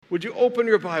Would you open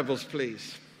your Bibles,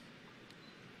 please,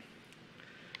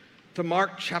 to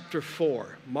Mark chapter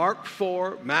 4. Mark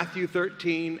 4, Matthew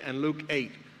 13, and Luke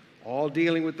 8, all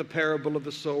dealing with the parable of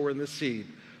the sower and the seed.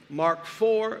 Mark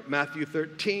 4, Matthew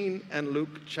 13, and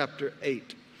Luke chapter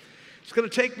 8. It's going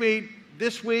to take me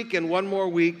this week and one more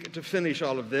week to finish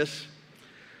all of this.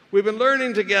 We've been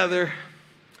learning together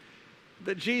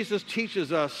that Jesus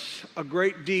teaches us a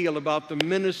great deal about the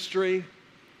ministry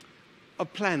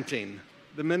of planting.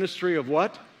 The ministry of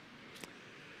what?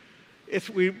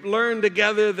 We learned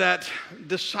together that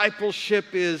discipleship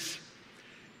it's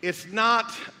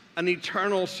not an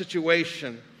eternal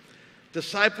situation.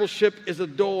 Discipleship is a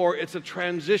door, it's a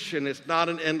transition, it's not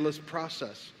an endless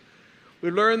process.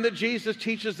 We learned that Jesus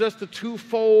teaches us the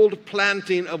twofold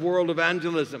planting of world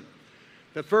evangelism.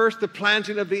 That first, the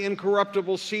planting of the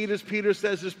incorruptible seed, as Peter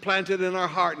says, is planted in our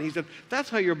heart. And he said, that's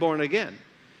how you're born again.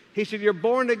 He said, you're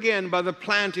born again by the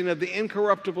planting of the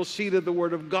incorruptible seed of the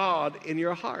Word of God in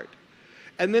your heart.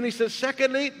 And then he says,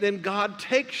 secondly, then God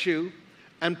takes you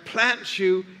and plants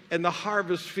you in the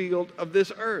harvest field of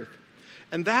this earth.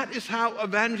 And that is how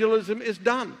evangelism is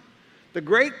done. The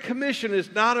Great Commission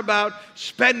is not about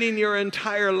spending your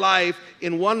entire life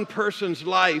in one person's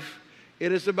life.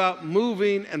 It is about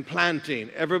moving and planting.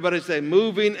 Everybody say,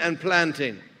 moving and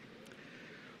planting.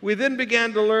 We then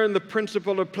began to learn the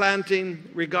principle of planting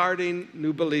regarding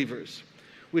new believers.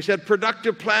 We said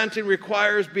productive planting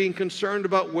requires being concerned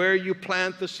about where you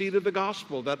plant the seed of the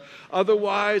gospel, that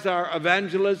otherwise our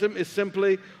evangelism is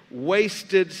simply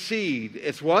wasted seed.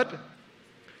 It's what?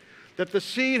 That the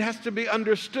seed has to be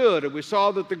understood. And we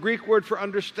saw that the Greek word for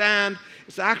understand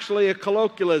is actually a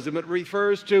colloquialism. It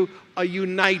refers to a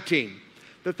uniting.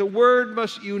 That the word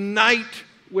must unite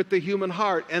with the human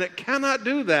heart. And it cannot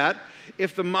do that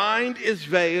if the mind is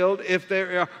veiled, if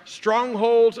there are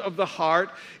strongholds of the heart,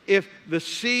 if the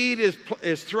seed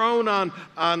is thrown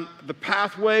on the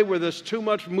pathway where there's too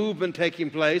much movement taking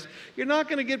place. You're not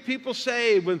going to get people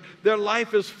saved when their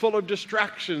life is full of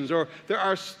distractions, or there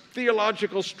are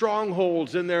theological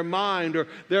strongholds in their mind, or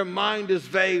their mind is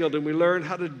veiled, and we learn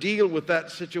how to deal with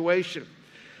that situation.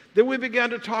 Then we began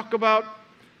to talk about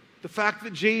the fact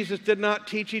that Jesus did not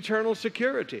teach eternal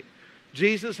security.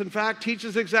 Jesus, in fact,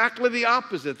 teaches exactly the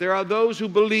opposite. There are those who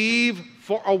believe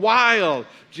for a while,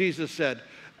 Jesus said,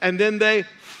 and then they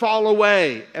fall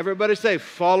away. Everybody say,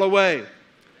 fall away.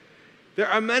 There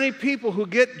are many people who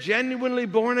get genuinely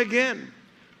born again,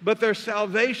 but their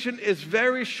salvation is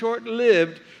very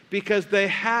short-lived because they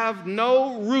have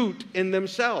no root in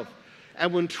themselves.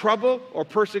 And when trouble or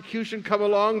persecution come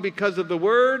along because of the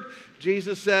word,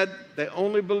 Jesus said they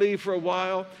only believe for a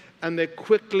while and they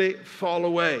quickly fall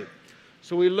away.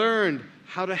 So we learned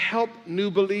how to help new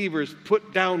believers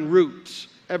put down roots.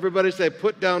 Everybody say,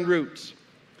 put down roots.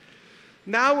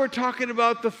 Now we're talking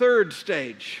about the third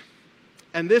stage.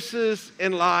 And this is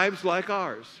in lives like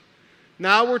ours.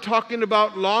 Now we're talking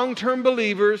about long-term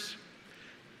believers.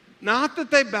 Not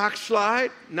that they backslide,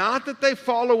 not that they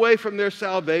fall away from their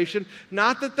salvation,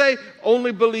 not that they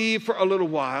only believe for a little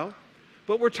while,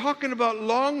 but we're talking about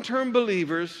long-term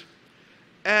believers,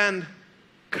 and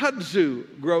kudzu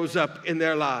grows up in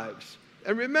their lives.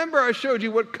 And remember, I showed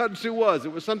you what kudzu was.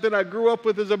 It was something I grew up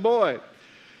with as a boy.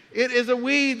 It is a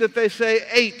weed that they say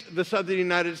ate the southern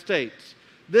United States.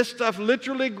 This stuff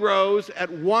literally grows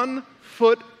at 1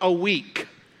 foot a week.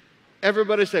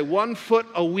 Everybody say 1 foot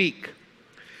a week.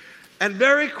 And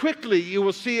very quickly, you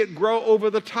will see it grow over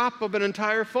the top of an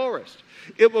entire forest.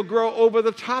 It will grow over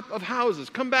the top of houses.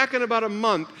 Come back in about a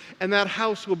month, and that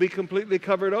house will be completely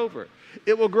covered over.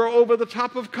 It will grow over the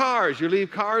top of cars. You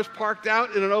leave cars parked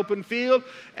out in an open field,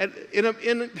 and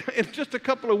in just a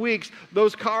couple of weeks,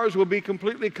 those cars will be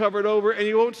completely covered over, and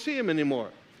you won't see them anymore.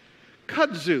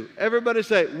 Kudzu. Everybody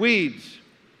say, weeds.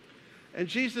 And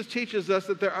Jesus teaches us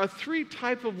that there are 3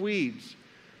 types of weeds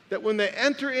that when they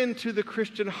enter into the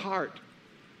Christian heart,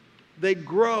 they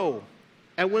grow.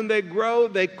 And when they grow,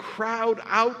 they crowd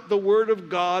out the Word of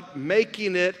God,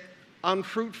 making it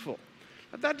unfruitful.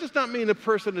 Now, that does not mean the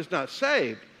person is not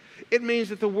saved. It means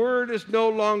that the Word is no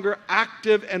longer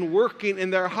active and working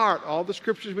in their heart. All the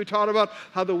scriptures we taught about,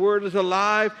 how the Word is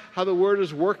alive, how the Word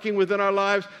is working within our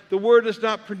lives. The Word is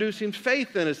not producing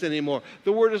faith in us anymore.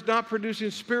 The Word is not producing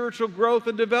spiritual growth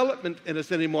and development in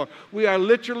us anymore. We are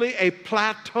literally a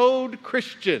plateaued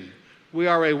Christian. We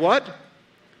are a what?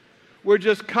 We're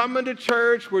just coming to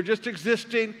church, we're just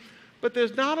existing, but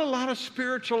there's not a lot of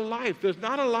spiritual life. There's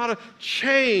not a lot of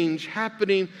change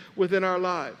happening within our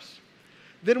lives.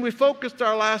 Then we focused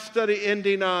our last study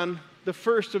ending on the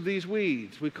first of these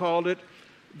weeds. We called it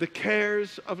the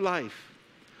cares of life.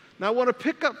 Now I want to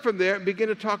pick up from there and begin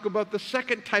to talk about the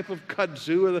second type of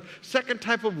kudzu, or the second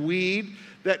type of weed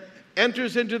that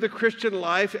enters into the Christian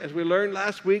life, as we learned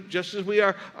last week, just as we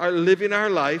are living our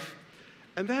life.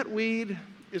 And that weed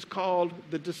is called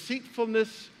the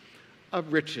deceitfulness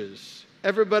of riches.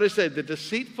 Everybody say, the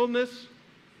deceitfulness,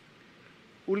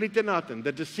 ulitin natin,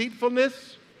 the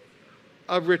deceitfulness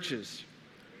of riches.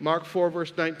 Mark 4,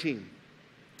 verse 19.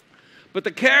 But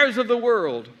the cares of the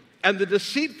world and the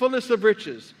deceitfulness of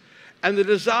riches and the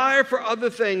desire for other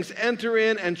things enter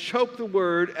in and choke the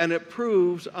word, and it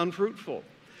proves unfruitful.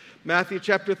 Matthew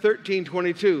chapter 13,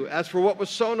 22. As for what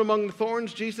was sown among the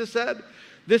thorns, Jesus said,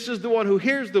 this is the one who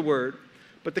hears the word,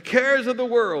 but the cares of the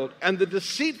world and the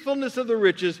deceitfulness of the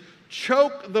riches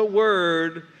choke the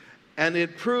word, and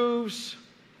it proves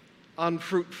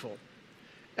unfruitful.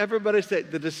 Everybody say,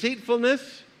 the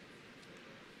deceitfulness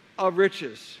of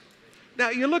riches.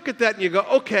 Now, you look at that and you go,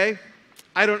 okay,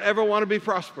 I don't ever want to be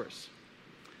prosperous.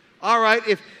 All right,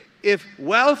 if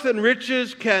wealth and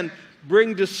riches can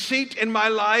bring deceit in my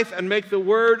life and make the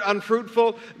word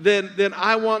unfruitful, then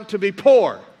I want to be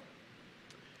poor.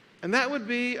 And that would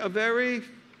be a very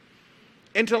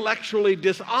intellectually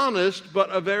dishonest, but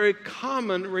a very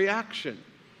common reaction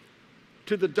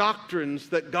to the doctrines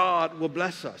that God will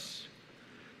bless us.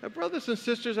 Now, brothers and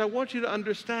sisters, I want you to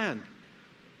understand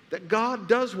that God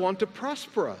does want to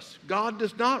prosper us. God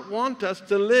does not want us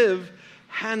to live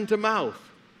hand to mouth.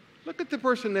 Look at the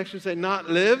person next to you and say, not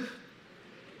live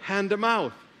hand to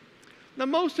mouth. Now,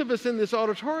 most of us in this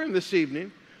auditorium this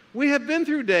evening, we have been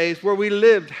through days where we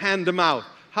lived hand to mouth.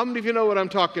 How many of you know what I'm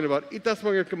talking about?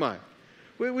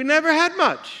 We never had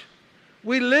much.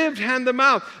 We lived hand to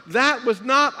mouth. That was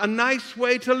not a nice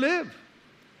way to live.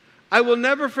 I will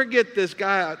never forget this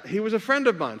guy. He was a friend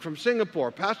of mine from Singapore,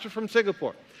 pastor from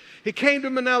Singapore. He came to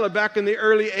Manila back in the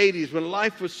early 80s when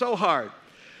life was so hard.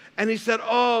 And he said,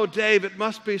 oh, Dave, it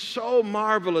must be so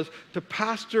marvelous to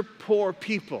pastor poor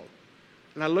people.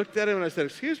 And I looked at him and I said,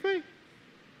 excuse me?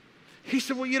 He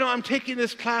said, well, I'm taking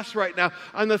this class right now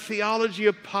on the theology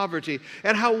of poverty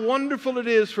and how wonderful it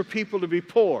is for people to be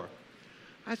poor.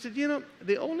 I said,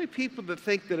 the only people that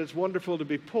think that it's wonderful to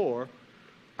be poor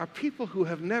are people who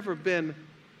have never been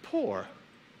poor.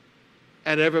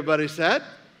 And everybody said,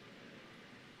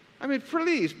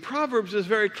 please, Proverbs is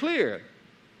very clear.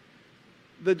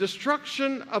 The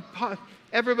destruction of,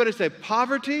 everybody say,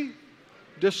 poverty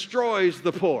destroys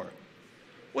the poor.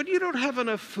 When you don't have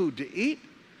enough food to eat,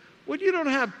 when you don't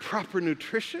have proper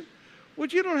nutrition, when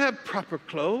you don't have proper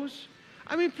clothes,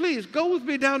 please, go with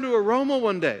me down to Aroma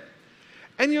one day.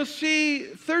 And you'll see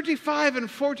 35 and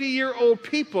 40-year-old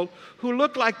people who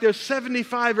look like they're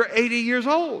 75 or 80 years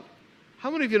old. How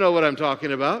many of you know what I'm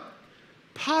talking about?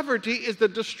 Poverty is the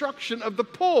destruction of the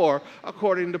poor,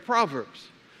 according to Proverbs.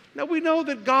 Now, we know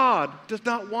that God does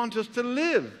not want us to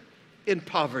live in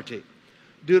poverty.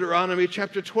 Deuteronomy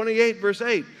chapter 28, verse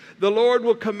 8. The Lord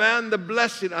will command the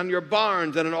blessing on your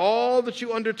barns and in all that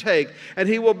you undertake, and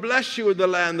he will bless you in the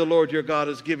land the Lord your God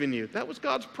has given you. That was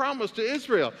God's promise to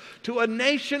Israel, to a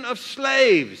nation of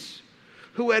slaves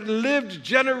who had lived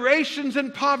generations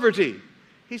in poverty.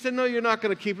 He said, no, you're not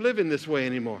going to keep living this way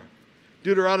anymore.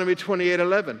 Deuteronomy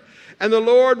 28:11. And the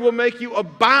Lord will make you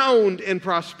abound in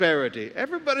prosperity.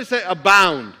 Everybody say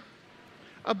abound.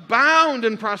 Abound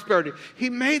in prosperity.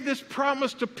 He made this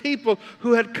promise to people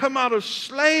who had come out of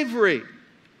slavery.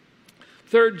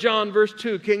 3 John verse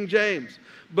 2, King James.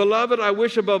 Beloved, I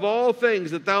wish above all things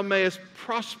that thou mayest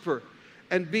prosper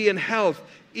and be in health,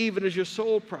 even as your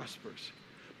soul prospers.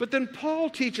 But then Paul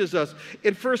teaches us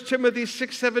in 1 Timothy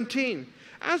 6:17,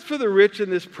 as for the rich in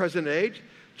this present age,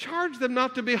 charge them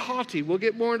not to be haughty. We'll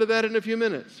get more into that in a few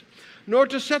minutes. Nor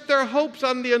to set their hopes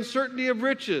on the uncertainty of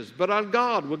riches, but on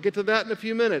God. We'll get to that in a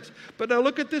few minutes. But now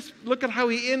look at this. Look at how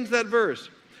he ends that verse.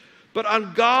 But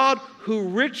on God who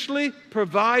richly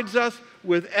provides us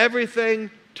with everything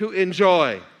to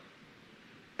enjoy.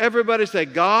 Everybody say,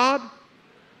 God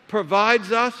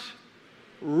provides us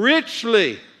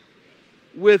richly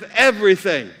with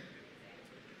everything.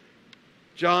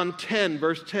 John 10,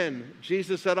 verse 10,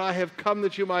 Jesus said, I have come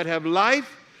that you might have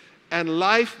life and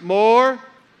life more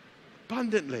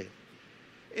abundantly.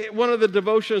 One of the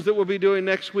devotions that we'll be doing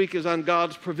next week is on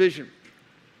God's provision.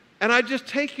 And I just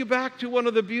take you back to one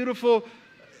of the beautiful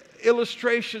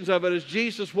illustrations of it as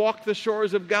Jesus walked the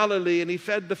shores of Galilee and he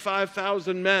fed the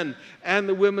 5,000 men and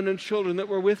the women and children that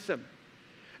were with them.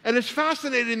 And it's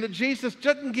fascinating that Jesus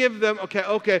doesn't give them,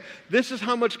 okay, this is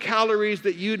how much calories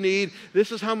that you need.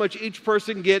 This is how much each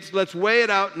person gets. Let's weigh it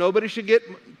out. Nobody should get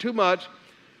too much.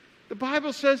 The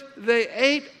Bible says they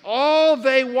ate all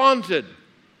they wanted.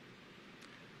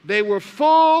 They were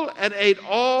full and ate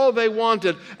all they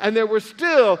wanted, and there were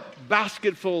still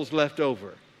basketfuls left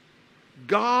over.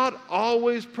 God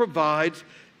always provides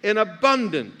in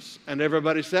abundance. And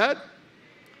everybody said?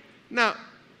 Now,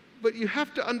 but you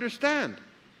have to understand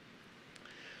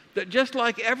that just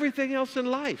like everything else in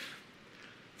life,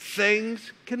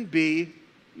 things can be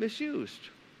misused.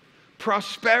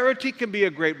 Prosperity can be a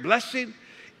great blessing.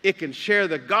 It can share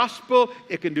the gospel.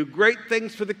 It can do great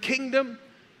things for the kingdom.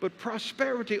 But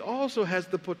prosperity also has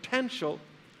the potential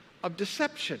of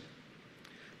deception.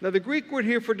 Now, the Greek word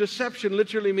here for deception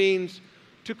literally means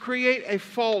to create a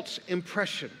false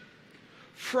impression.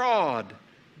 Fraud,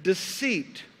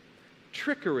 deceit,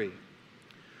 trickery.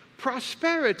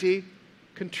 Prosperity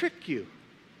can trick you.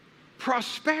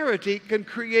 Prosperity can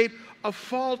create a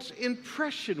false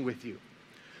impression with you.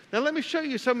 Now let me show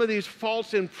you some of these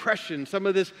false impressions, some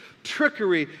of this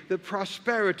trickery that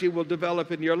prosperity will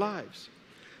develop in your lives.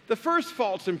 The first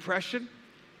false impression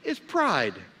is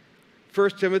pride. 1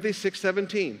 Timothy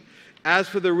 6:17. As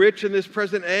for the rich in this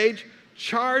present age,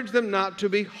 charge them not to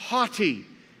be haughty,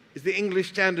 is the English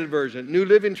Standard Version. New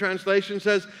Living Translation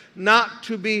says, not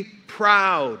to be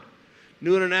proud.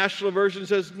 New International Version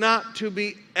says, not to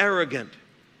be arrogant.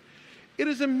 It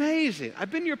is amazing.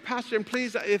 I've been your pastor, and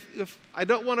please, if I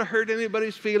don't want to hurt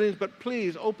anybody's feelings, but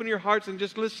please open your hearts and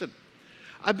just listen.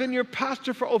 I've been your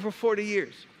pastor for over 40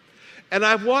 years, and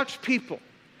I've watched people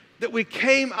that we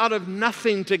came out of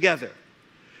nothing together.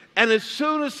 And as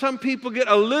soon as some people get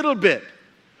a little bit,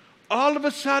 all of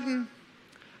a sudden,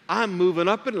 I'm moving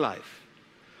up in life.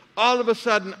 All of a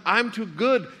sudden, I'm too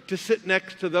good to sit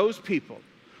next to those people.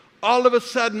 All of a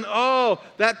sudden, oh,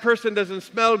 that person doesn't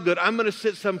smell good. I'm going to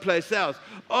sit someplace else.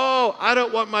 Oh, I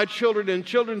don't want my children in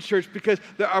children's church because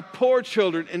there are poor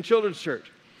children in children's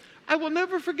church. I will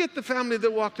never forget the family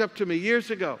that walked up to me years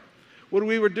ago when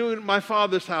we were doing at my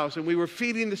father's house and we were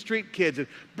feeding the street kids and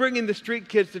bringing the street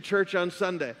kids to church on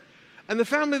Sunday. And the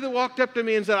family that walked up to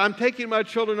me and said, I'm taking my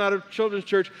children out of children's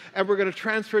church and we're going to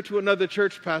transfer to another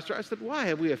church pastor. I said, why?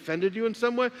 Have we offended you in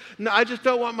some way? No, I just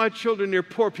don't want my children near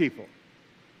poor people.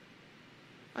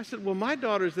 I said, well, my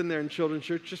daughter's in there in children's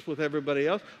church just with everybody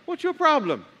else. What's your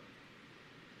problem?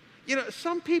 You know,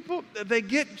 some people, they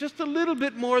get just a little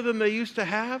bit more than they used to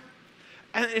have,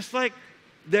 and it's like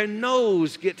their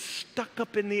nose gets stuck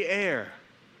up in the air.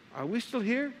 Are we still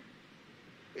here?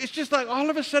 It's just like all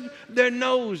of a sudden their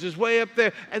nose is way up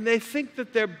there, and they think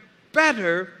that they're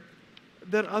better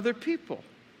than other people.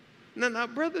 Now,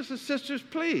 brothers and sisters,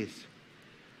 please.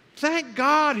 Thank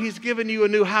God He's given you a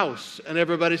new house, and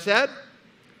everybody said.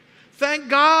 Thank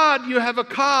God you have a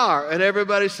car, and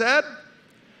everybody said.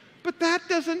 But that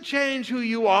doesn't change who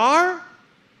you are.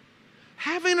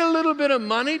 Having a little bit of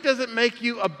money doesn't make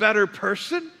you a better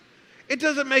person. It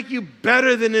doesn't make you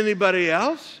better than anybody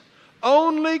else.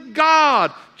 Only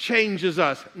God changes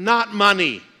us, not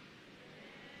money.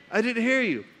 I didn't hear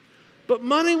you. But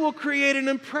money will create an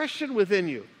impression within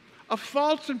you, a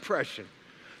false impression.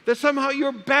 That somehow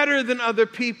you're better than other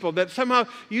people, that somehow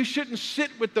you shouldn't sit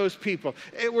with those people.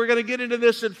 We're going to get into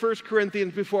this in 1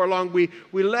 Corinthians before long. We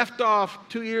left off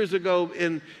 2 years ago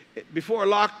before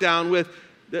lockdown with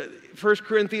 1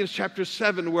 Corinthians chapter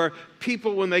 7, where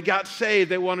people, when they got saved,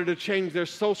 they wanted to change their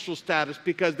social status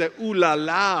because they're ooh la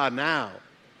la now.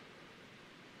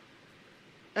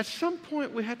 At some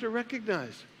point, we had to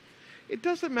recognize it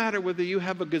doesn't matter whether you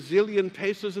have a gazillion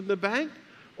pesos in the bank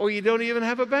or you don't even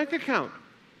have a bank account.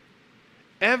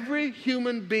 Every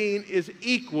human being is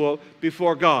equal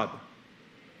before God.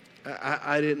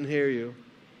 I didn't hear you.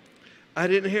 I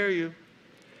didn't hear you.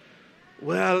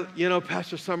 Well, you know,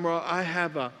 Pastor Summerall, I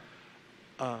have a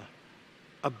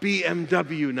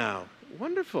BMW now.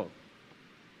 Wonderful.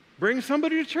 Bring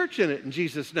somebody to church in it in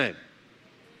Jesus' name.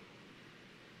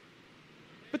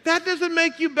 But that doesn't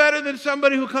make you better than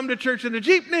somebody who come to church in a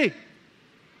jeepney.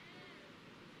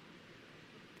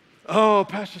 Oh,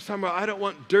 Pastor Summerall, I don't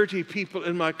want dirty people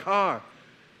in my car.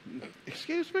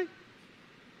 Excuse me?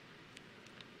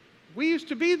 We used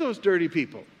to be those dirty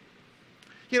people.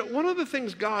 You know, one of the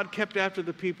things God kept after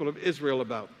the people of Israel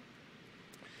about,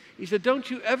 He said, don't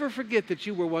you ever forget that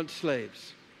you were once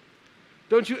slaves.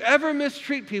 Don't you ever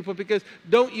mistreat people, because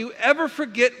don't you ever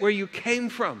forget where you came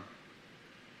from.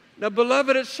 Now,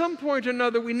 beloved, at some point or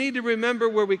another, we need to remember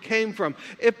where we came from.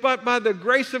 If but by the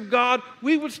grace of God,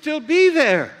 we would still be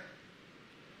there.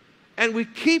 And we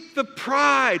keep the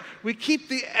pride, we keep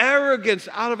the arrogance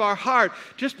out of our heart.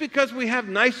 Just because we have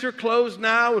nicer clothes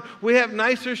now, we have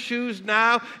nicer shoes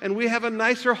now, and we have a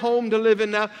nicer home to live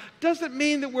in now, doesn't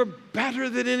mean that we're better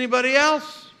than anybody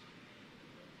else.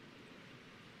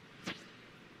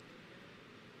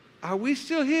 Are we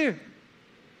still here?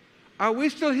 Are we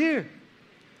still here?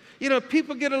 You know,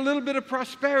 people get a little bit of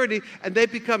prosperity and they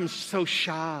become so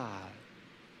shy.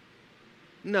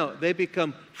 No, they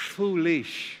become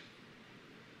foolish.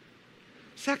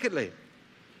 Secondly,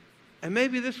 and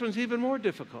maybe this one's even more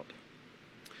difficult,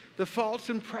 the false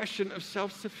impression of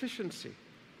self-sufficiency.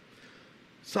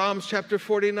 Psalms chapter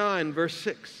 49, verse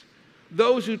 6.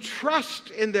 Those who trust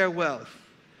in their wealth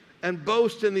and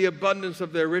boast in the abundance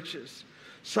of their riches.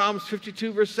 Psalms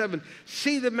 52, verse 7.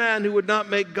 See the man who would not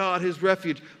make God his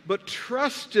refuge, but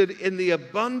trusted in the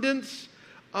abundance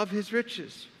of his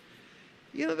riches.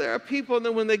 You know, there are people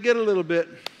that when they get a little bit,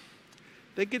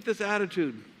 they get this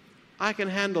attitude, I can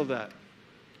handle that.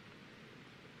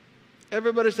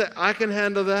 Everybody say, I can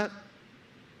handle that.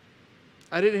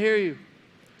 I didn't hear you.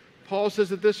 Paul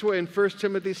says it this way in 1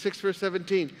 Timothy 6, verse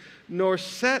 17. Nor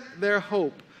set their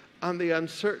hope on the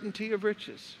uncertainty of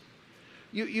riches.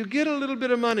 You get a little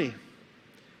bit of money,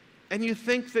 and you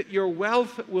think that your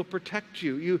wealth will protect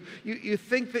you. You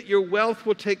think that your wealth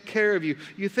will take care of you.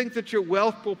 You think that your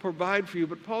wealth will provide for you.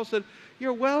 But Paul said,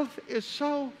 your wealth is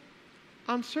so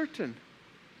uncertain.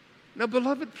 Now,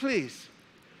 beloved, please,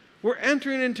 we're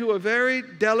entering into a very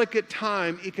delicate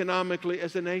time economically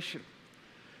as a nation.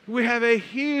 We have a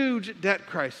huge debt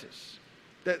crisis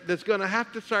that's going to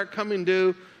have to start coming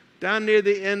due down near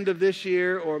the end of this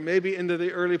year or maybe into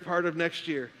the early part of next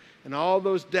year. And all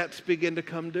those debts begin to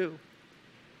come due.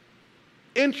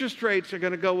 Interest rates are going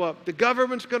to go up. The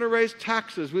government's going to raise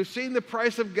taxes. We've seen the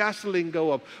price of gasoline go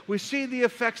up. We see the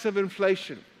effects of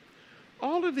inflation.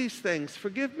 All of these things,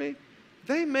 forgive me,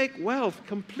 they make wealth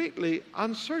completely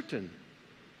uncertain.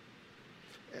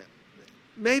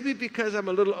 Maybe because I'm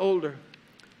a little older.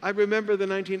 I remember the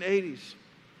 1980s.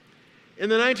 In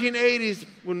the 1980s,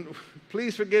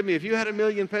 please forgive me, if you had 1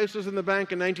 million pesos in the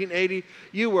bank in 1980,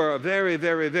 you were a very,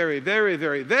 very, very, very,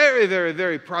 very, very, very,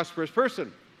 very prosperous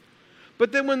person.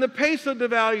 But then when the peso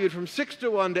devalued from 6 to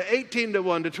 1 to 18 to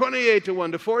 1 to 28 to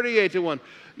 1 to 48 to 1,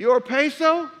 your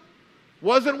peso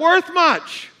wasn't worth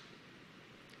much.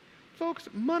 Folks,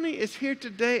 money is here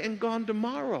today and gone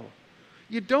tomorrow.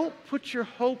 You don't put your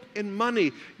hope in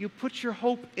money. You put your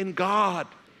hope in God.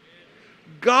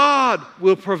 God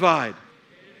will provide.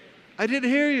 I didn't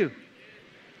hear you.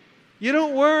 You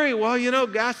don't worry. Well, you know,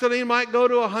 gasoline might go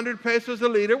to 100 pesos a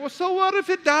liter. Well, so what if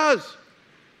it does?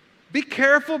 Be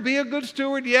careful. Be a good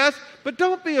steward, yes, but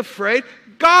don't be afraid.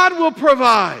 God will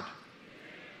provide.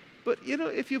 But, you know,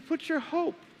 if you put your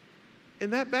hope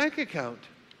in that bank account,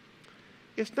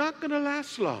 it's not going to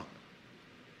last long.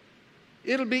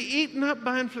 It'll be eaten up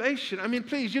by inflation. I mean,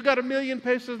 please, you got 1 million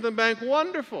pesos in the bank.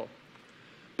 Wonderful.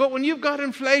 But when you've got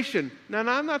inflation, now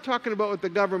I'm not talking about what the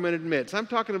government admits. I'm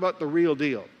talking about the real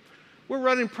deal. We're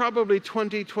running probably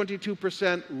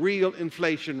 22% real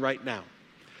inflation right now.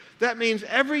 That means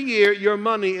every year your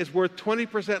money is worth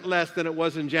 20% less than it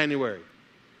was in January.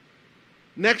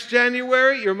 Next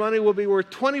January, your money will be worth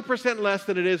 20% less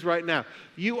than it is right now.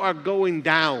 You are going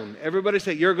down. Everybody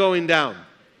say, you're going down.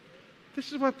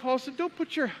 This is why Paul said, don't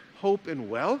put your hope in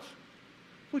wealth,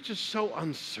 which is so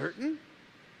uncertain.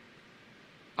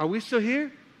 Are we still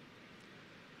here?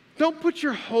 Don't put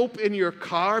your hope in your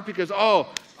car because,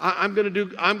 I'm going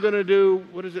to do,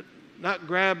 what is it? Not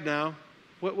Grab now.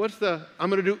 I'm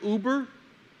going to do Uber?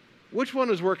 Which one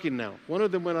is working now? One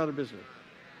of them went out of business.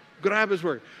 Grab is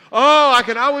working. Oh, I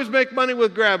can always make money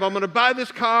with Grab. I'm going to buy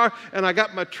this car, and I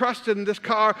got my trust in this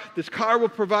car. This car will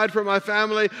provide for my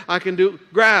family. I can do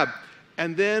Grab.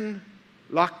 And then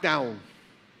lockdown.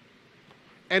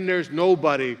 And there's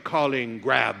nobody calling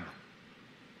Grab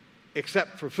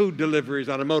except for food deliveries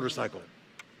on a motorcycle.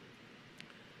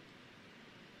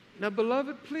 Now,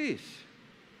 beloved, please,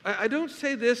 I don't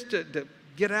say this to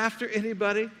get after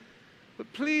anybody,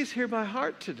 but please hear my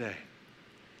heart today.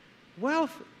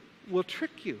 Wealth will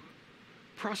trick you.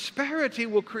 Prosperity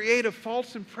will create a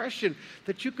false impression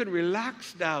that you can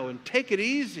relax now and take it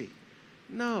easy.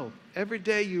 No, every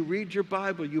day you read your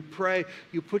Bible, you pray,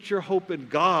 you put your hope in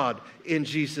God in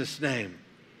Jesus' name.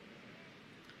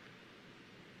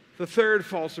 The third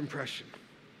false impression,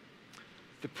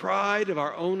 the pride of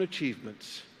our own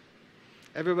achievements.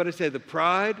 Everybody say, the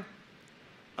pride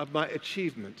of my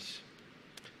achievements.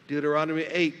 Deuteronomy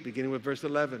 8, beginning with verse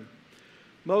 11.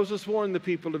 Moses warned the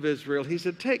people of Israel. He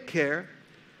said, take care,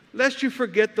 lest you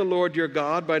forget the Lord your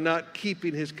God by not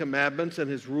keeping his commandments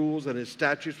and his rules and his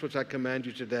statutes, which I command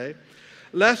you today.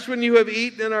 Lest when you have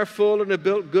eaten and are full and have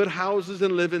built good houses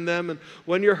and live in them, and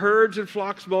when your herds and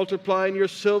flocks multiply and your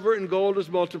silver and gold is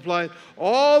multiplied,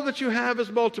 all that you have is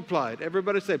multiplied.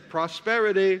 Everybody say,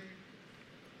 prosperity.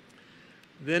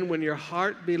 Then when your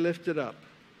heart be lifted up,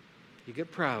 you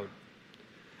get proud,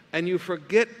 and you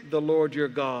forget the Lord your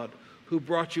God, who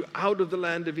brought you out of the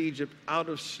land of Egypt, out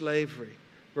of slavery.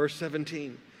 Verse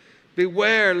 17.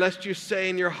 Beware lest you say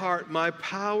in your heart, my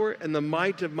power and the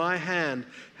might of my hand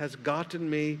has gotten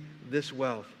me this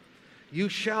wealth. You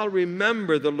shall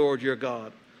remember the Lord your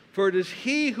God, for it is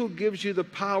he who gives you the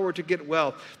power to get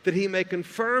wealth, that he may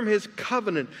confirm his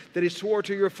covenant that he swore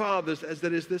to your fathers as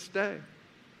that is this day.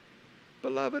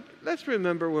 Beloved, let's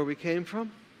remember where we came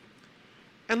from.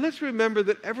 And let's remember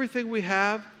that everything we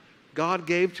have, God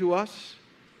gave to us.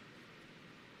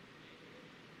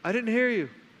 I didn't hear you.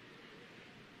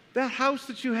 That house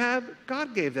that you have,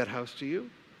 God gave that house to you.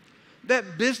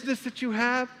 That business that you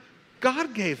have,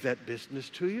 God gave that business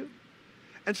to you.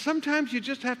 And sometimes you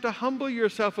just have to humble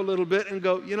yourself a little bit and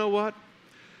go, you know what?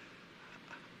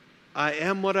 I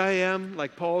am what I am,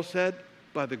 like Paul said,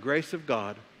 by the grace of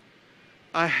God.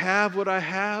 I have what I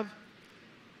have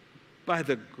by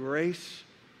the grace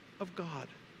of God.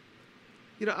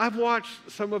 You know, I've watched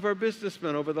some of our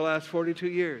businessmen over the last 42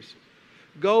 years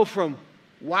go from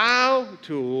wow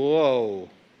to whoa,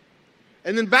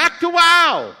 and then back to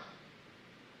wow.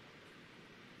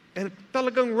 And it felt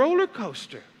like a roller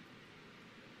coaster.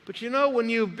 But you know, when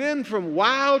you've been from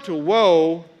wow to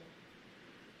whoa,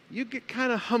 you get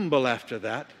kind of humble after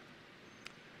that.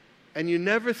 And you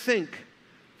never think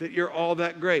that you're all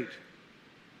that great.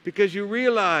 Because you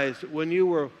realize when you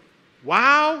were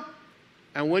wow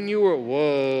and when you were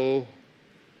whoa,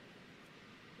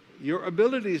 your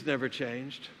abilities never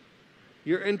changed.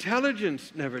 Your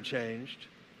intelligence never changed.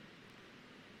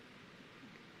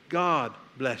 God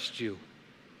blessed you.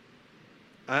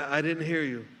 I didn't hear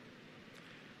you.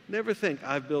 Never think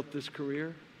I've built this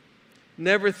career.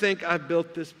 Never think I've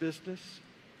built this business.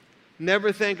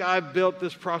 Never think I've built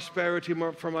this prosperity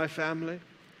for my family.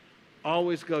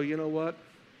 Always go, you know what?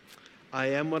 I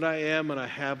am what I am and I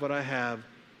have what I have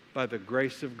by the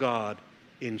grace of God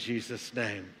in Jesus'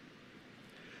 name.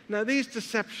 Now these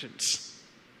deceptions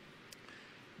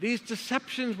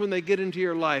when they get into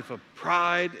your life of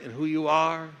pride in who you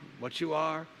are, what you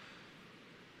are,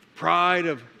 pride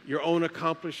of your own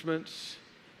accomplishments,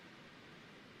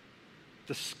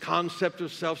 this concept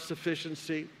of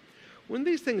self-sufficiency, when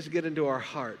these things get into our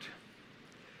heart,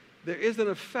 there is an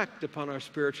effect upon our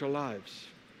spiritual lives.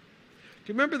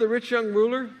 Do you remember the rich young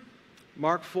ruler?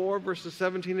 Mark 4, verses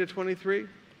 17 to 23.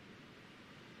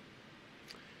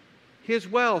 His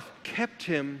wealth kept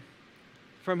him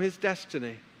from his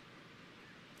destiny.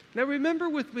 Now remember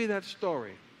with me that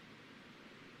story.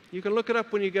 You can look it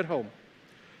up when you get home.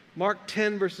 Mark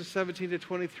 10, verses 17 to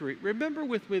 23. Remember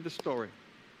with me the story.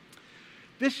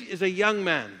 This is a young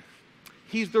man.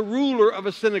 He's the ruler of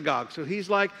a synagogue, so he's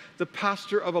like the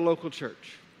pastor of a local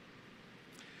church.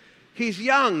 He's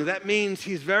young. That means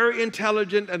he's very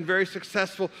intelligent and very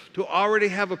successful to already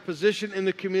have a position in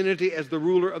the community as the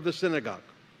ruler of the synagogue.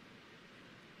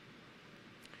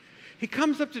 He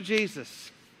comes up to Jesus.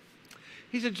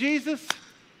 He said, Jesus,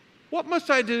 what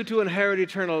must I do to inherit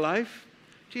eternal life?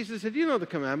 Jesus said, you know the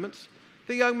commandments.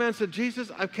 The young man said, Jesus,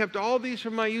 I've kept all these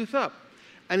from my youth up.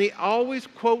 And he always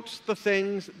quotes the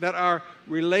things that are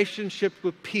relationship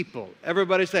with people.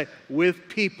 Everybody say, with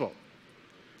people.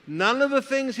 None of the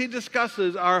things he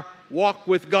discusses are walk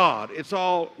with God. It's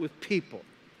all with people.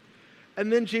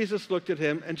 And then Jesus looked at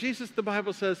him, and Jesus, the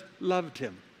Bible says, loved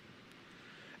him.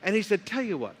 And he said, tell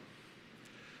you what,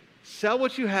 sell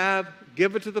what you have,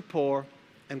 give it to the poor,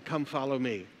 and come follow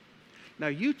me. Now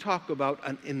you talk about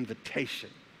an invitation.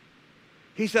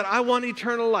 He said, I want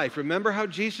eternal life. Remember how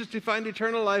Jesus defined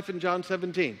eternal life in John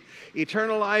 17.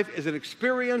 Eternal life is an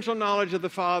experiential knowledge of the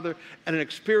Father and an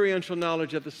experiential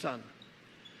knowledge of the Son.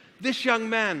 This young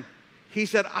man, he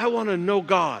said, I want to know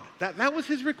God. That was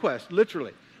his request,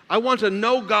 literally. I want to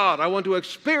know God. I want to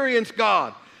experience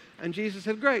God. And Jesus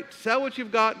said, great, sell what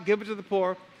you've got, give it to the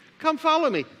poor. Come follow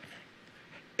me.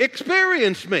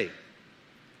 Experience me.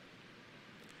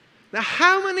 Now,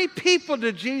 how many people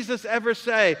did Jesus ever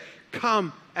say,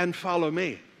 come and follow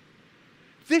me?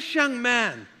 This young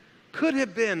man could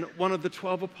have been one of the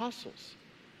 12 apostles.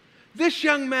 This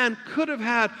young man could have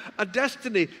had a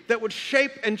destiny that would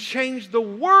shape and change the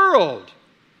world.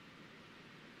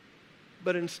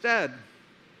 But instead,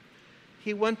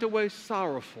 he went away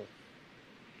sorrowful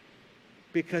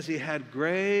because he had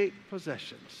great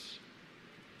possessions.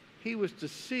 He was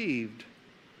deceived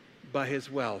by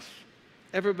his wealth.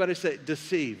 Everybody say,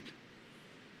 deceived.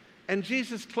 And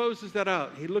Jesus closes that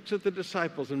out. He looks at the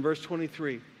disciples in verse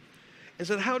 23 and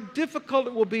said, how difficult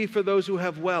it will be for those who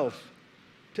have wealth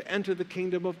to enter the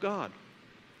kingdom of God.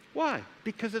 Why?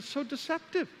 Because it's so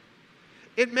deceptive.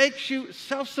 It makes you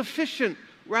self-sufficient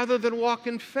rather than walk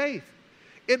in faith.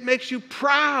 It makes you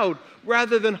proud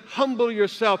rather than humble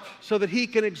yourself so that he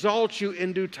can exalt you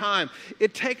in due time.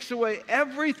 It takes away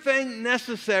everything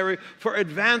necessary for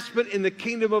advancement in the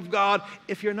kingdom of God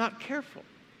if you're not careful.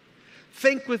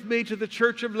 Think with me to the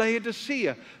church of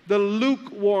Laodicea, the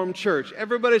lukewarm church.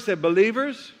 Everybody say,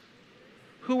 believers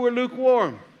who were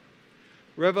lukewarm.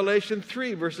 Revelation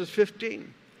 3, verses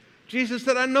 15. Jesus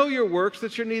said, I know your works,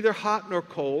 that you're neither hot nor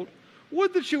cold.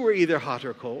 Would that you were either hot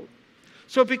or cold.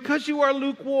 So because you are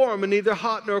lukewarm and neither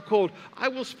hot nor cold, I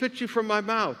will spit you from my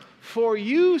mouth. For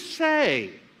you say,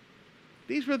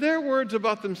 these were their words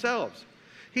about themselves.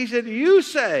 He said, you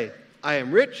say, I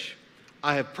am rich,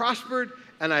 I have prospered,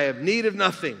 and I have need of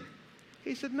nothing.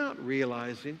 He said, not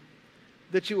realizing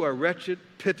that you are wretched,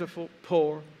 pitiful,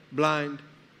 poor, blind,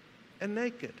 and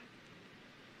naked.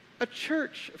 A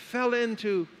church fell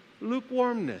into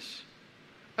lukewarmness.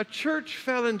 A church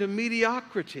fell into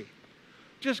mediocrity.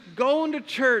 Just going to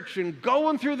church and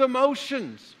going through the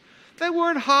motions. They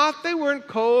weren't hot, they weren't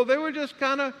cold, they were just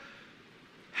kind of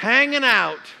hanging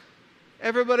out.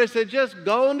 Everybody said, just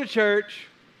going to church.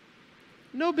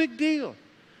 No big deal.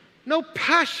 No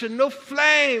passion, no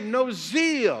flame, no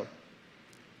zeal.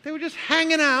 They were just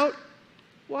hanging out.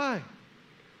 Why?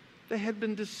 They had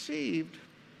been deceived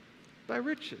by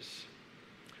riches.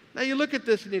 Now you look at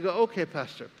this and you go, okay,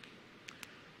 Pastor,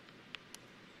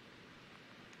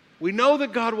 we know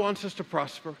that God wants us to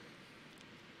prosper.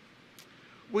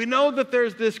 We know that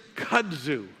there's this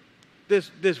kudzu,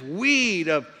 this weed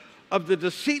of the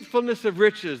deceitfulness of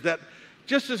riches that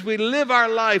just as we live our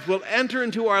life will enter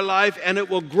into our life and it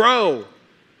will grow.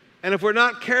 And if we're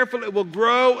not careful, it will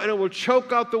grow and it will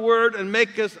choke out the word and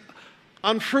make us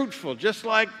unfruitful, just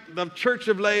like the church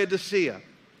of Laodicea.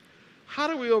 How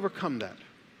do we overcome that?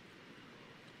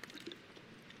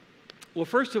 Well,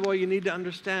 first of all, you need to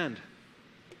understand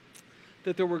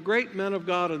that there were great men of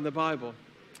God in the Bible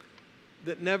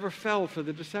that never fell for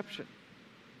the deception.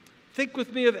 Think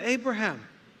with me of Abraham.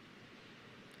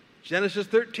 Genesis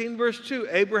 13, verse 2.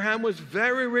 Abraham was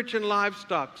very rich in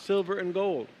livestock, silver and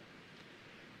gold.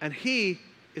 And he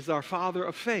is our father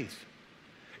of faith.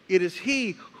 It is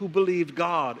he who believed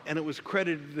God, and it was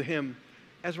credited to him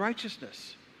as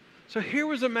righteousness. So here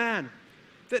was a man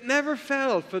that never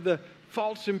fell for the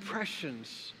false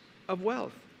impressions of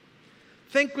wealth.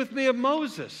 Think with me of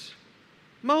Moses.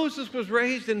 Moses was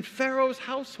raised in Pharaoh's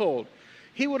household.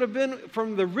 He would have been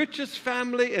from the richest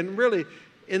family, and really,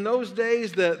 in those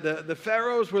days, the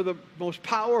Pharaohs were the most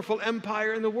powerful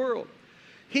empire in the world.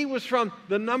 He was from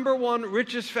the number one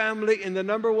richest family in the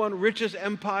number one richest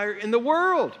empire in the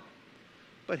world.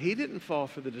 But he didn't fall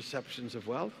for the deceptions of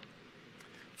wealth.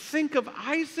 Think of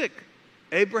Isaac,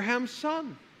 Abraham's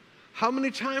son. How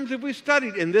many times have we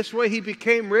studied? In this way he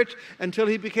became rich until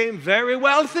he became very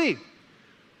wealthy.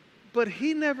 But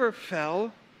he never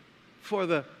fell for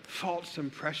the false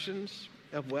impressions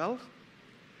of wealth.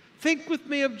 Think with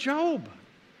me of Job,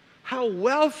 how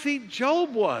wealthy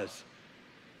Job was.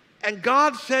 And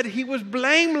God said he was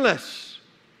blameless.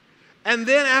 And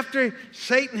then after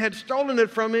Satan had stolen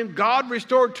it from him, God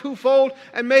restored twofold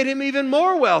and made him even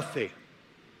more wealthy.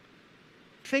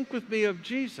 Think with me of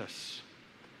Jesus.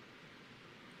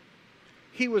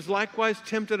 He was likewise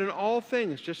tempted in all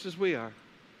things, just as we are.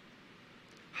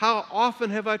 How often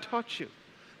have I taught you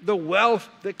the wealth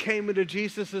that came into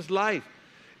Jesus' life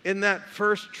in that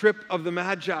first trip of the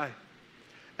Magi,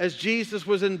 as Jesus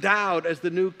was endowed as the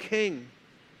new king?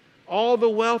 All the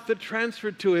wealth that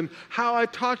transferred to him. How I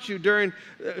taught you during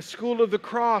School of the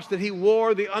Cross that he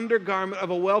wore the undergarment of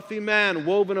a wealthy man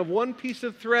woven of one piece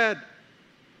of thread.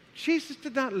 Jesus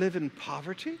did not live in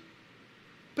poverty,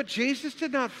 but Jesus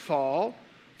did not fall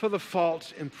for the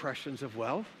false impressions of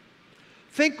wealth.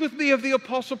 Think with me of the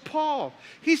Apostle Paul.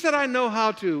 He said, I know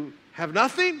how to have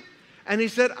nothing, and he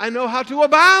said, I know how to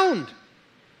abound.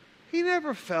 He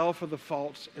never fell for the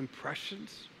false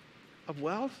impressions of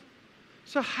wealth.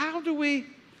 So how do we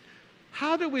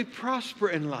prosper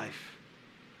in life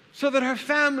so that our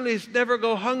families never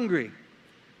go hungry?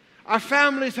 Our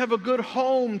families have a good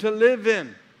home to live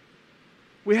in.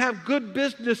 We have good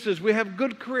businesses. We have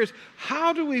good careers.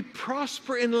 How do we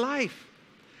prosper in life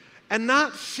and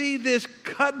not see this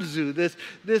kudzu,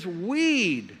 this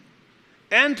weed,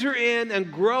 enter in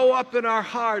and grow up in our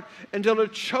heart until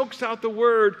it chokes out the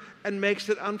word and makes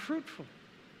it unfruitful?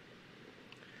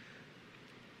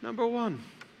 Number one,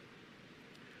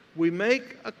 we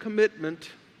make a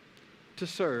commitment to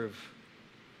serve.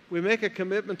 We make a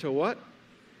commitment to what?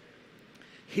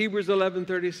 Hebrews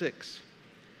 11:36.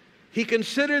 He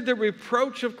considered the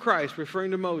reproach of Christ,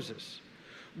 referring to Moses,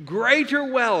 greater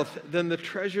wealth than the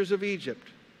treasures of Egypt,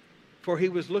 for he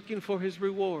was looking for his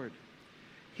reward.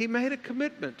 he made a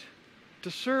commitment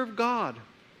to serve God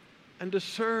and to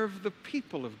serve the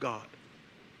people of God.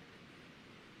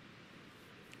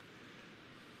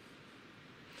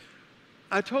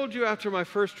 I told you after my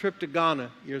first trip to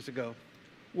Ghana years ago,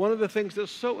 one of the things that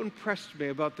so impressed me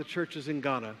about the churches in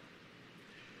Ghana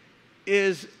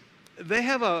is they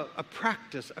have a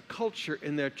practice, a culture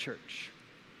in their church,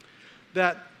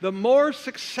 that the more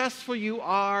successful you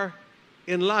are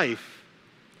in life,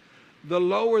 the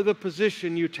lower the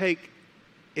position you take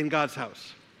in God's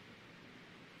house.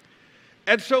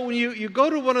 And so when you go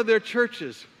to one of their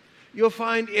churches, you'll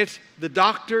find it's the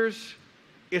doctors,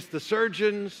 it's the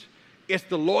surgeons, it's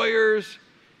the lawyers,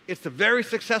 it's the very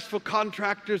successful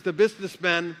contractors, the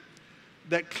businessmen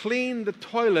that clean the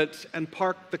toilets and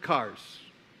park the cars.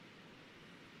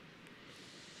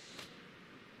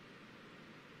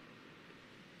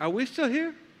 Are we still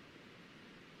here?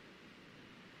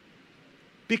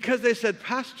 Because they said,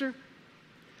 Pastor,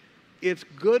 it's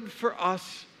good for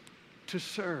us to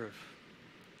serve.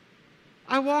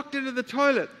 I walked into the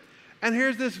toilet, and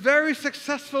here's this very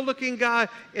successful looking guy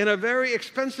in a very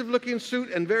expensive looking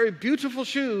suit and very beautiful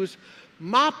shoes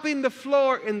mopping the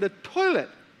floor in the toilet.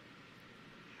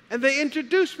 And they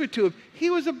introduced me to him. He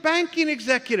was a banking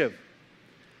executive.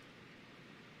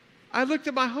 I looked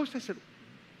at my host, I said,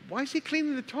 why is he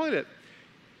cleaning the toilet?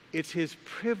 It's his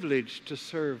privilege to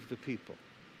serve the people.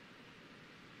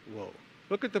 Whoa.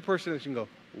 Look at the person next to you and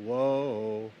go,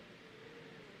 whoa.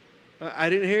 I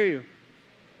didn't hear you.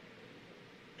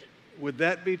 Would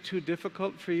that be too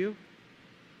difficult for you?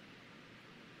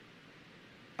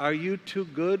 Are you too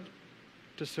good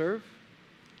to serve?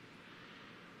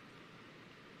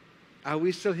 Are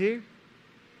we still here?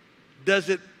 Does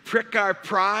it prick our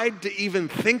pride to even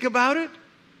think about it?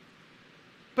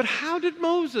 But how did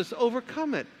Moses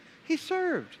overcome it? He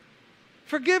served.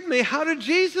 Forgive me, how did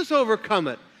Jesus overcome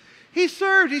it? He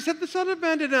served. He said, the Son of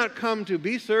Man did not come to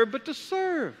be served, but to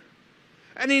serve.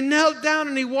 And he knelt down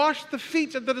and he washed the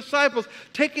feet of the disciples,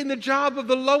 taking the job of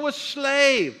the lowest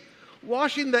slave,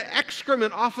 washing the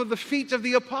excrement off of the feet of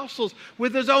the apostles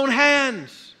with his own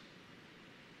hands.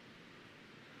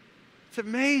 It's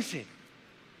amazing.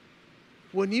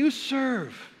 When you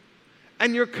serve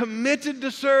and you're committed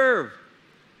to serve,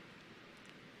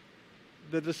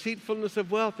 the deceitfulness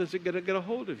of wealth isn't going to get a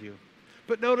hold of you.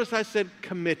 But notice I said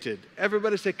committed.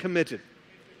 Everybody say committed.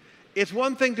 It's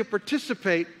one thing to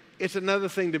participate, it's another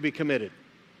thing to be committed.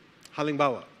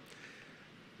 Halimbawa.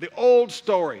 The old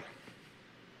story.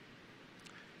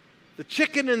 The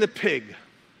chicken and the pig.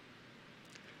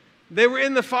 They were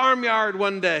in the farmyard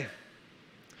one day.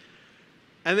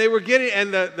 And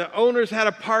the owners had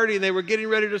a party and they were getting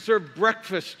ready to serve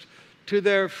breakfast to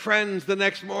their friends the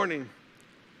next morning.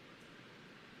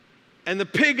 And the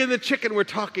pig and the chicken were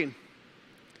talking.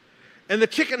 And the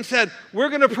chicken said, we're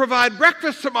going to provide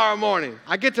breakfast tomorrow morning.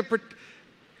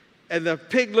 And the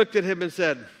pig looked at him and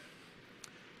said,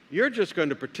 you're just going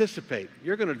to participate.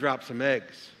 You're going to drop some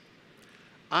eggs.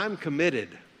 I'm committed.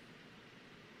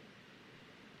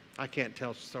 I can't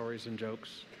tell stories and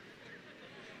jokes.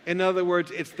 In other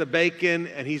words, it's the bacon,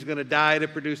 and he's going to die to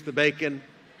produce the bacon.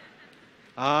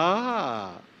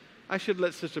 I should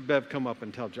let Sister Bev come up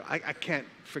and tell jokes. I can't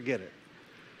forget it.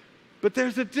 But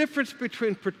there's a difference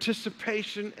between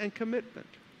participation and commitment.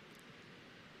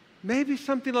 Maybe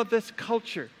something of this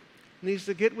culture needs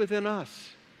to get within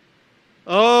us.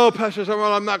 Oh, Pastor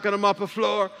Samuel, I'm not going to mop a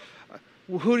floor.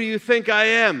 Who do you think I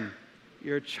am?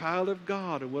 You're a child of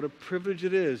God, and what a privilege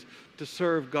it is to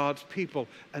serve God's people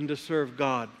and to serve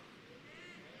God.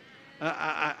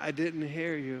 I didn't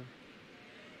hear you.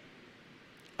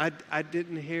 I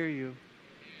didn't hear you.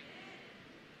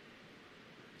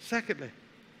 Secondly,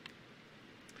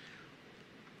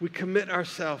 we commit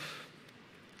ourselves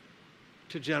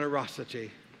to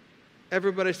generosity.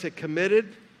 Everybody say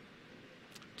committed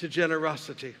to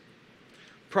generosity.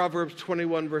 Proverbs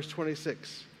 21, verse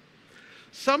 26.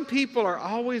 Some people are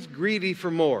always greedy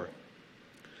for more,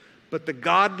 but the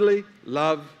godly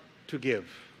love to give.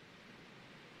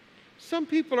 Some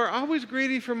people are always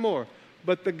greedy for more,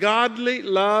 but the godly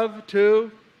love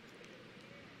to.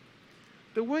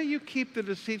 The way you keep the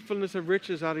deceitfulness of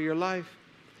riches out of your life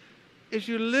is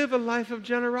you live a life of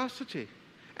generosity.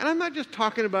 And I'm not just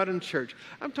talking about in church.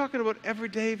 I'm talking about every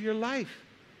day of your life.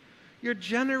 You're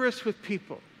generous with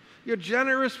people. You're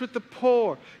generous with the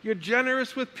poor. You're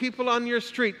generous with people on your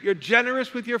street. You're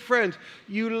generous with your friends.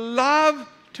 You love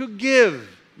to give.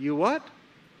 You what?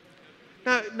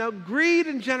 Now greed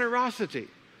and generosity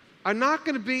are not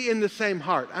going to be in the same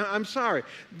heart. I'm sorry.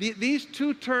 These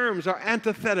two terms are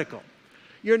antithetical.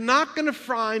 You're not going to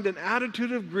find an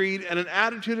attitude of greed and an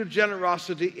attitude of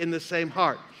generosity in the same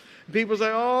heart. People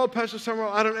say, oh, Pastor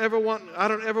Summerall, I don't ever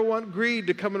want greed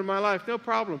to come into my life. No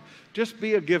problem. Just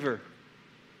be a giver.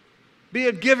 Be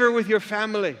a giver with your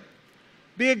family.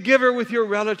 Be a giver with your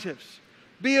relatives.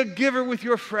 Be a giver with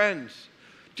your friends.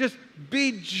 Just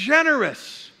be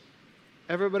generous.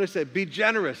 Everybody say, be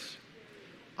generous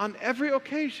on every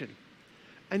occasion.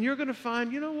 And you're going to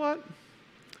find, you know what?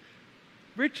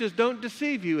 Riches don't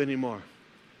deceive you anymore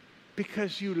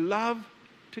because you love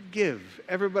to give.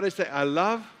 Everybody say, I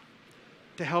love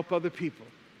to help other people.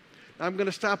 Now, I'm going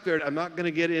to stop there. I'm not going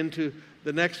to get into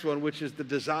the next one, which is the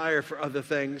desire for other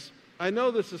things. I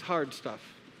know this is hard stuff.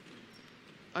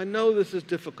 I know this is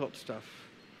difficult stuff.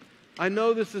 I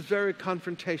know this is very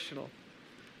confrontational.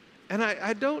 And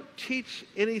I don't teach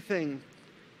anything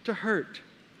to hurt.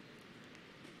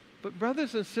 But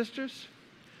brothers and sisters,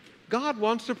 God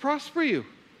wants to prosper you.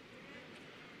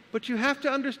 But you have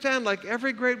to understand, like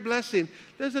every great blessing,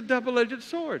 there's a double-edged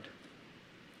sword.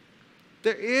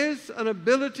 There is an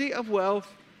ability of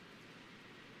wealth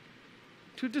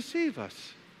to deceive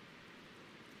us.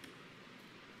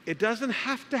 It doesn't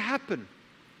have to happen,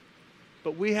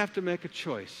 but we have to make a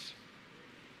choice.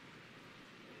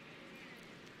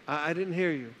 I didn't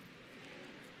hear you.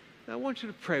 Now, I want you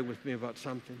to pray with me about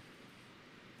something.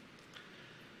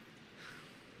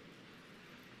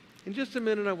 In just a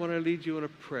minute, I want to lead you in a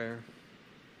prayer.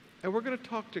 And we're going to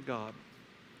talk to God.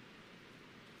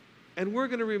 And we're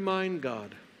going to remind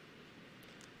God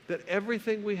that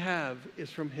everything we have is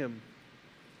from Him.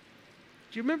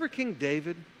 Do you remember King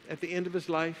David at the end of his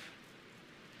life?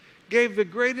 Gave the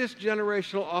greatest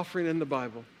generational offering in the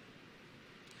Bible.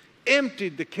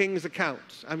 Emptied the king's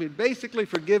accounts. I mean, basically,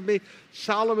 forgive me,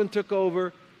 Solomon took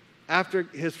over after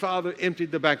his father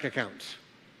emptied the bank accounts.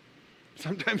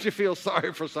 Sometimes you feel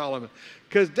sorry for Solomon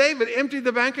because David emptied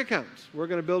the bank accounts. We're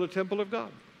going to build a temple of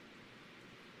God.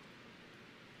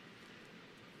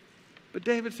 But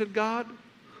David said, God,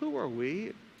 who are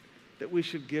we that we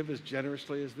should give as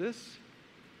generously as this?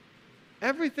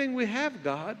 Everything we have,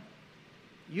 God,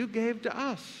 you gave to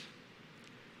us.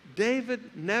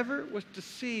 David never was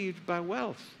deceived by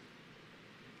wealth.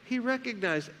 He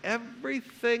recognized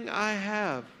everything I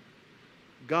have,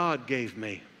 God gave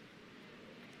me.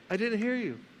 I didn't hear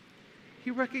you.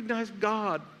 He recognized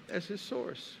God as his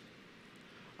source.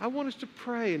 I want us to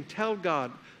pray and tell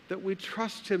God that we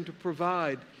trust Him to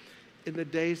provide in the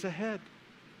days ahead.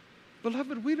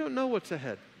 Beloved, we don't know what's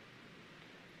ahead.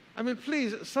 I mean,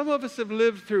 please, some of us have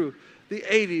lived through the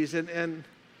 80s and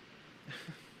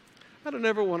I don't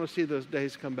ever want to see those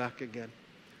days come back again.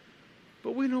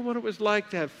 But we know what it was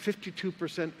like to have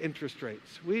 52% interest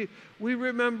rates. We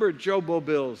remember Jobo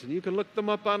bills, and you can look them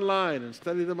up online and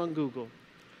study them on Google.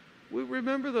 We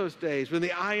remember those days when the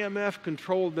IMF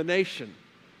controlled the nation.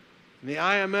 And the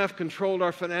IMF controlled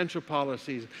our financial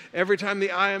policies. Every time the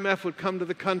IMF would come to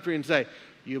the country and say,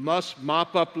 you must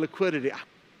mop up liquidity.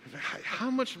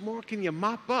 How much more can you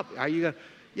mop up? Are you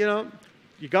going to,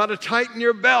 you got to tighten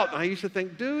your belt. And I used to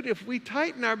think, dude, if we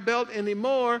tighten our belt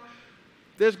anymore,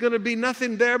 there's going to be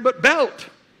nothing there but belt.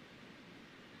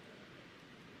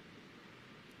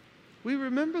 We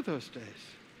remember those days.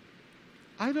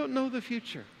 I don't know the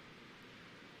future.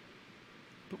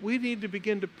 But we need to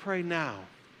begin to pray now.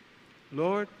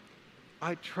 Lord,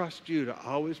 I trust you to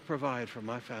always provide for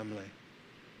my family.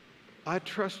 I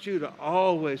trust you to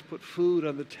always put food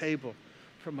on the table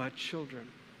for my children.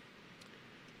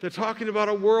 They're talking about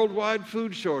a worldwide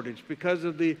food shortage because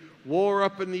of the war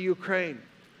up in the Ukraine.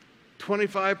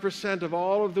 25% of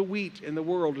all of the wheat in the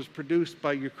world is produced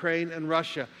by Ukraine and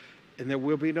Russia, and there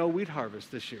will be no wheat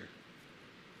harvest this year.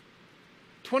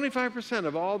 25%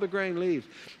 of all the grain leaves.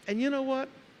 And you know what?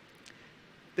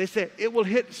 They say it will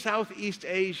hit Southeast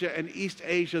Asia and East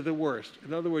Asia the worst.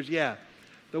 In other words, yeah,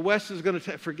 the West is going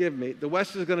to, the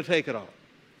West is going to take it all.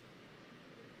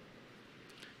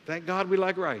 Thank God we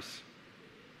like rice.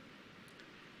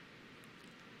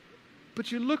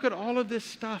 But you look at all of this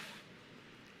stuff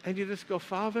and you just go,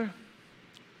 Father,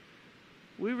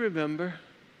 we remember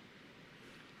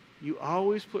you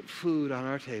always put food on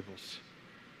our tables.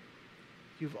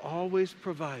 You've always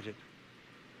provided.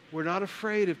 We're not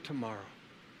afraid of tomorrow.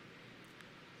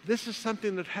 This is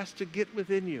something that has to get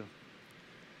within you.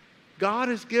 God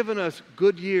has given us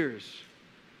good years.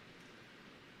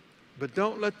 But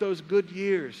don't let those good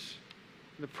years,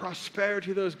 the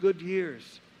prosperity of those good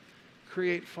years,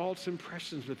 create false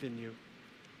impressions within you.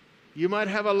 You might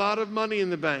have a lot of money in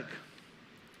the bank.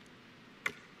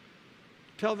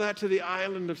 Tell that to the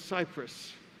island of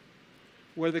Cyprus,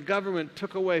 where the government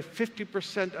took away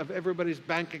 50% of everybody's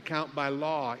bank account by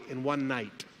law in one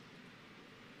night.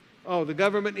 Oh, the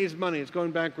government needs money, it's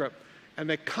going bankrupt. And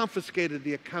they confiscated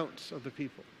the accounts of the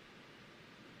people.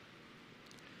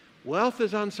 Wealth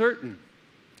is uncertain.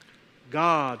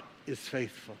 God is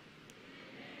faithful.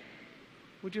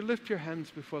 Would you lift your hands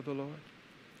before the Lord?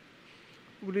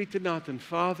 Ulitinatan,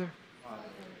 Father,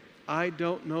 I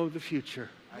don't know the future.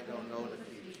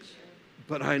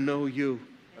 But I know you.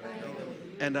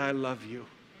 And I love you.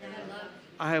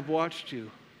 I have watched you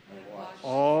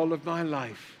all of my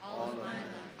life.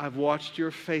 I've watched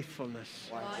your faithfulness.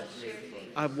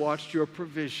 I've watched your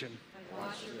provision.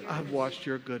 I've watched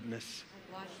your goodness.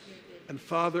 And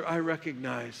Father, I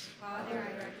recognize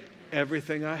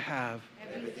everything I have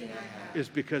is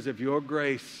because of your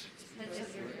grace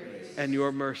and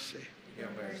your mercy.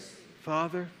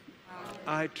 Father,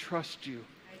 I trust you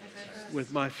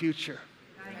with my future.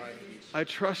 I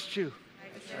trust you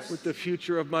with the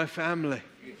future of my family.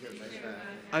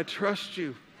 I trust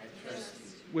you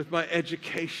with my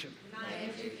education.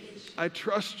 I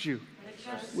trust you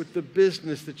with the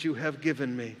business that you have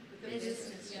given me.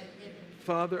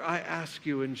 Father, I ask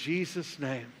you in Jesus'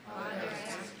 name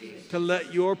to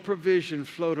let your provision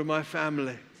flow to my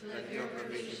family.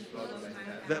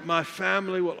 That my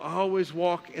family will always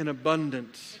walk in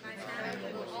abundance.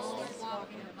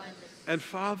 And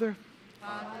Father,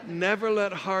 never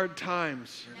let hard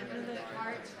times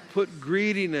put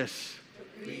greediness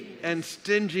and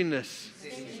stinginess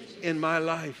in my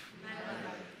life.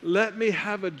 Let me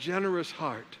have a generous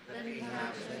heart.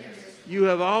 You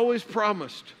have always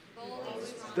promised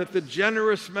that the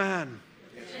generous man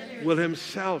will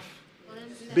himself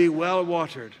be well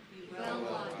watered.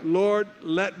 Lord,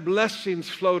 let blessings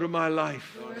flow to my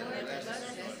life,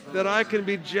 that I can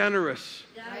be generous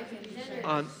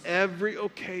on every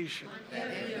occasion.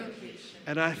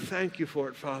 And I thank you for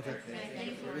it, Father.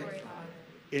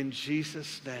 In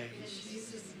Jesus' name.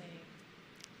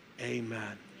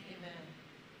 Amen.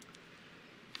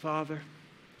 Father,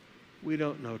 we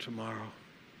don't know tomorrow.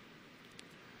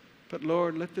 But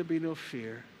Lord, let there be no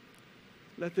fear.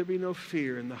 Let there be no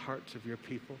fear in the hearts of your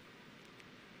people.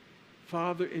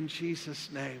 Father, in Jesus'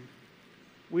 name,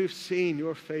 we've seen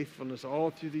your faithfulness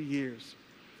all through the years,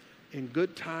 in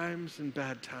good times and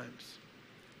bad times.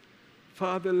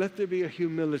 Father, let there be a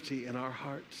humility in our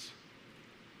hearts.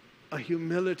 A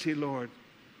humility, Lord,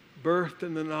 birthed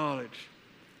in the knowledge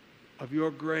of your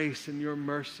grace and your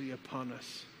mercy upon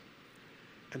us.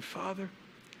 And Father,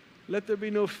 let there be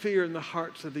no fear in the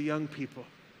hearts of the young people,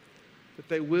 that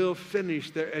they will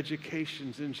finish their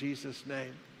educations in Jesus'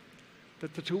 name,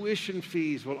 that the tuition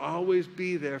fees will always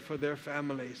be there for their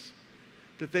families,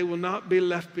 that they will not be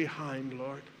left behind,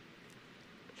 Lord.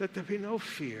 Let there be no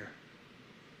fear.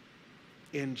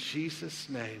 In Jesus'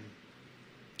 name,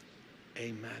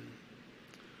 amen.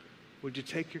 Would you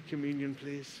take your communion,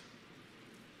 please?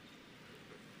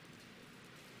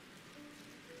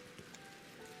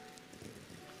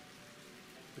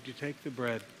 Would you take the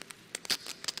bread?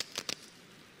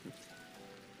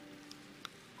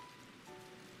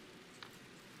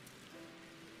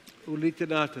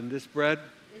 Ulitinatan, this bread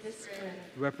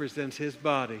represents his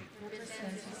body,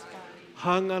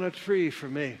 hung on a tree for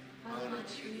me,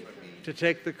 to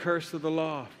take the curse of the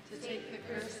law.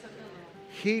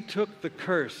 He took the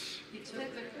curse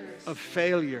of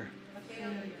failure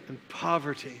and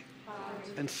poverty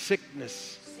and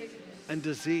sickness and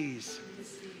disease,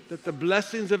 that the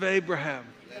blessings of Abraham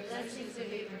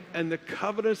and the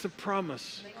covenants of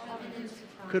promise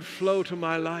could flow to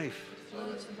my life.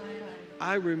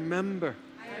 I remember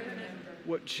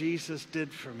what Jesus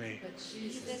did for me.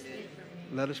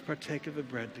 Let us partake of the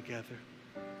bread together.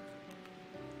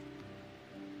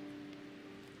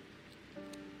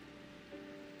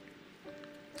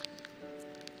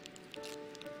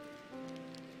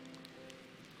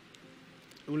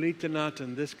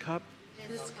 Ulitinatan, this cup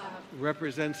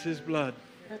represents his blood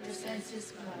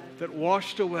that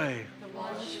washed away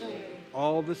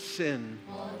all the sin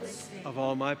of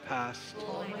all my past.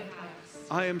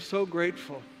 I am so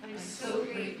grateful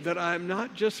that I am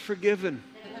not just forgiven,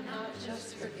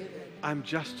 I'm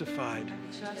justified.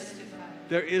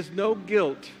 There is no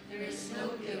guilt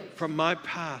from my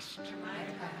past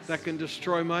that can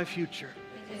destroy my future.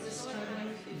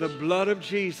 The blood of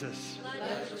Jesus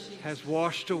has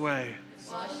washed away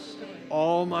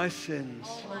all my sins.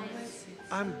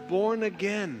 I'm born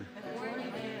again.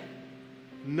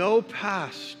 No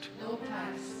past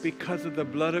because of the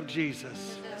blood of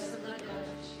Jesus.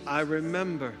 I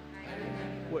remember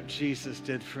what Jesus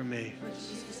did for me.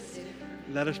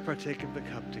 Let us partake of the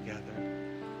cup together.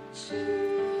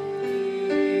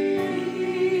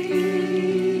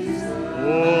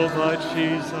 Oh, my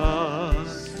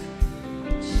Jesus.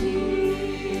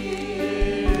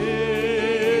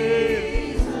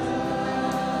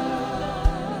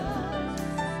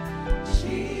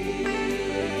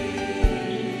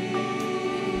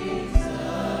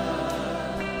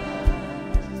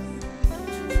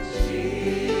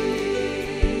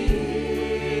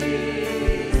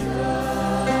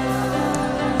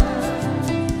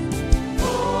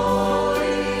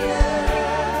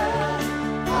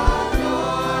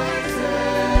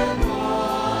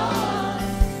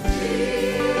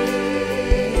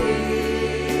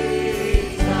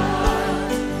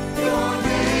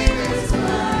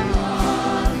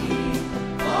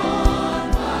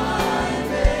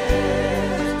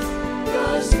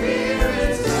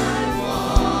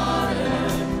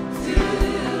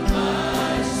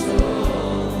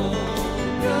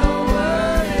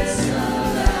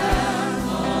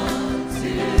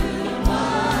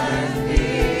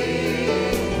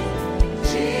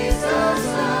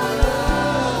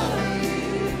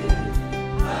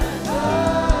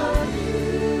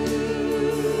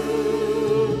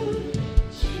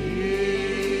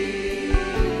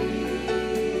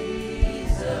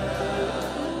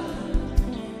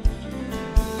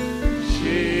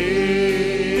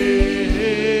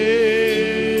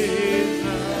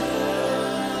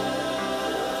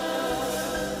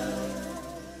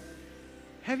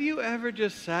 Have you ever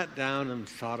just sat down and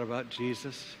thought about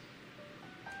Jesus?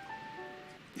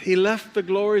 He left the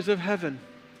glories of heaven,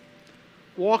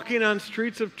 walking on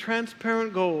streets of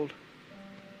transparent gold.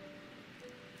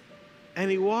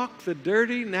 And he walked the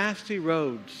dirty, nasty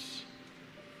roads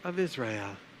of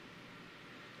Israel.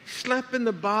 He slept in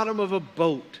the bottom of a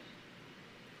boat.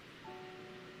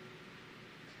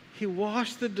 He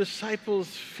washed the disciples'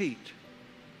 feet.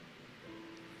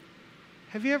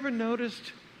 Have you ever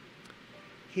noticed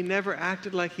he never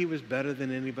acted like he was better than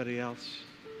anybody else?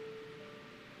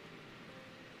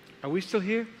 Are we still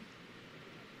here?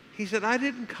 He said, I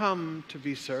didn't come to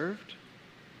be served.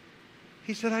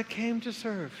 He said, I came to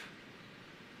serve.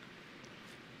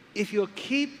 If you'll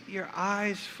keep your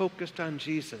eyes focused on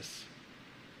Jesus,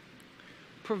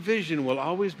 provision will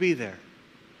always be there.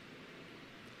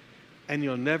 And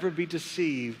you'll never be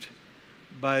deceived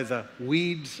by the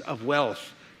weeds of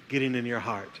wealth getting in your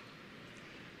heart.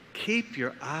 Keep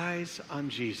your eyes on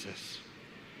Jesus.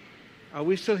 Are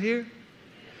we still here?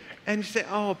 And you say,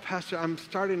 oh, Pastor, I'm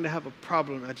starting to have a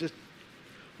problem.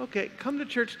 Okay, come to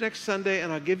church next Sunday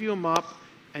and I'll give you a mop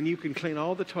and you can clean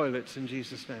all the toilets in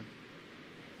Jesus' name.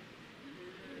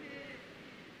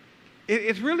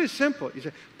 It's really simple. You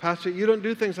say, Pastor, you don't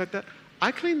do things like that.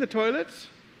 I clean the toilets.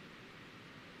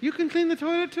 You can clean the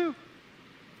toilet too.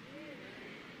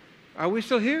 Are we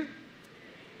still here?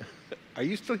 Are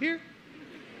you still here?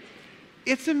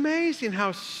 It's amazing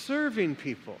how serving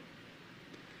people.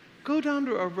 Go down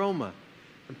to Aroma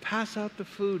and pass out the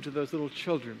food to those little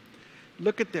children.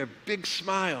 Look at their big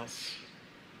smiles.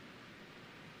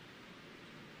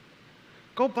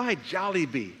 Go buy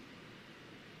Jollibee.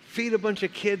 Feed a bunch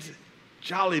of kids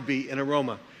Jollibee in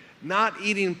Aroma. Not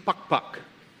eating puck.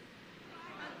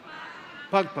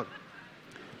 Puck.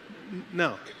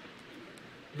 No.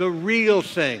 The real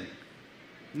thing.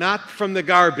 Not from the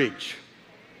garbage.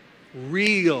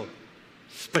 Real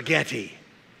spaghetti.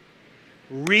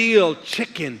 Real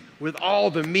chicken with all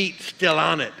the meat still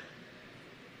on it.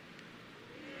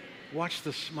 Watch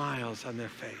the smiles on their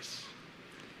face.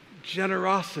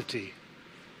 Generosity.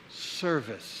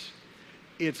 Service.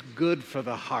 It's good for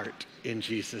the heart in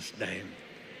Jesus' name.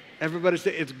 Everybody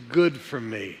say, it's good for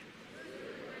me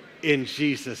in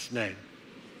Jesus' name.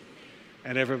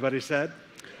 And everybody said,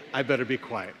 I better be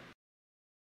quiet.